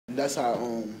that's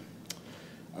how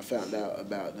I found out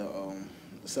about the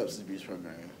substance abuse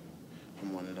program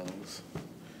from one of those.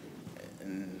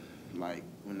 And like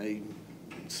when they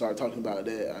started talking about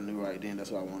that, I knew right then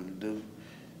that's what I wanted to do.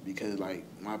 Because like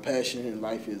my passion in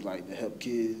life is like to help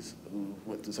kids who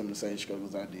went through some of the same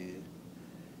struggles I did.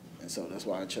 And so that's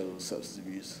why I chose substance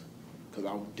abuse. Because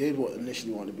I did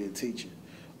initially want to be a teacher,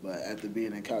 but after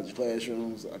being in college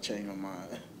classrooms, I changed my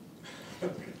mind.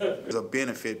 It's a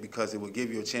benefit because it would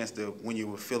give you a chance to, when you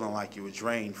were feeling like you were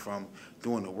drained from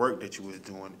doing the work that you was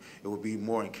doing, it would be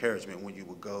more encouragement when you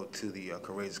would go to the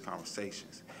courageous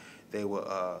conversations. They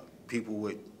were, people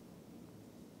would,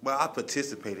 well, I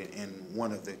participated in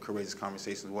one of the courageous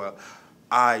conversations where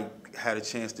I had a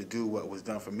chance to do what was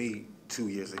done for me 2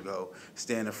 years ago,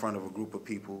 stand in front of a group of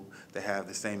people that have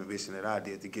the same ambition that I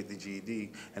did to get the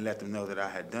GED and let them know that I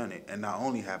had done it. And not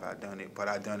only have I done it, but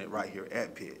I done it right here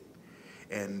at Pitt.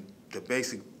 And the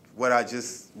basic, what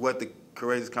the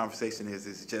courageous conversation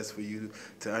is just for you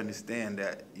to understand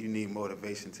that you need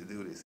motivation to do this.